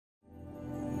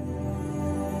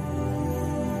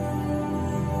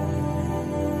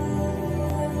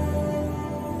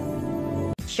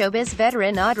Showbiz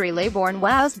veteran Audrey Leybourne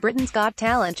wows Britain's Got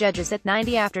Talent judges at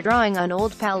 90 after drawing on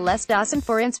old pal Les Dawson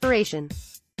for inspiration.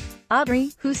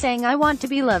 Audrey, who sang "I Want to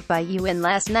Be Loved by You" in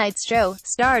last night's show,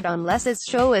 starred on Les's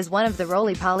show as one of the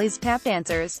Roly Polys tap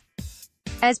dancers.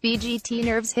 As BGT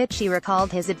nerves hit, she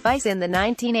recalled his advice in the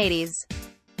 1980s.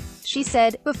 She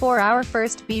said, "Before our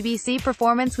first BBC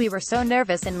performance we were so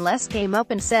nervous and Les came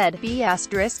up and said, be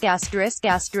asterisk asterisk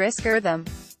asterisk them.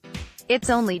 It's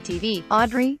only TV."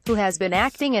 Audrey, who has been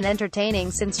acting and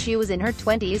entertaining since she was in her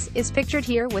 20s, is pictured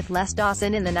here with Les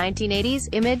Dawson in the 1980s.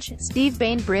 Image, Steve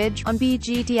Bainbridge, on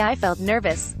BGT. "I felt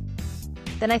nervous.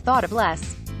 Then I thought of Les.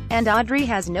 And Audrey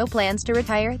has no plans to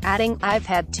retire," adding, "I've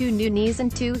had 2 new knees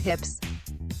and 2 hips.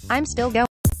 I'm still going."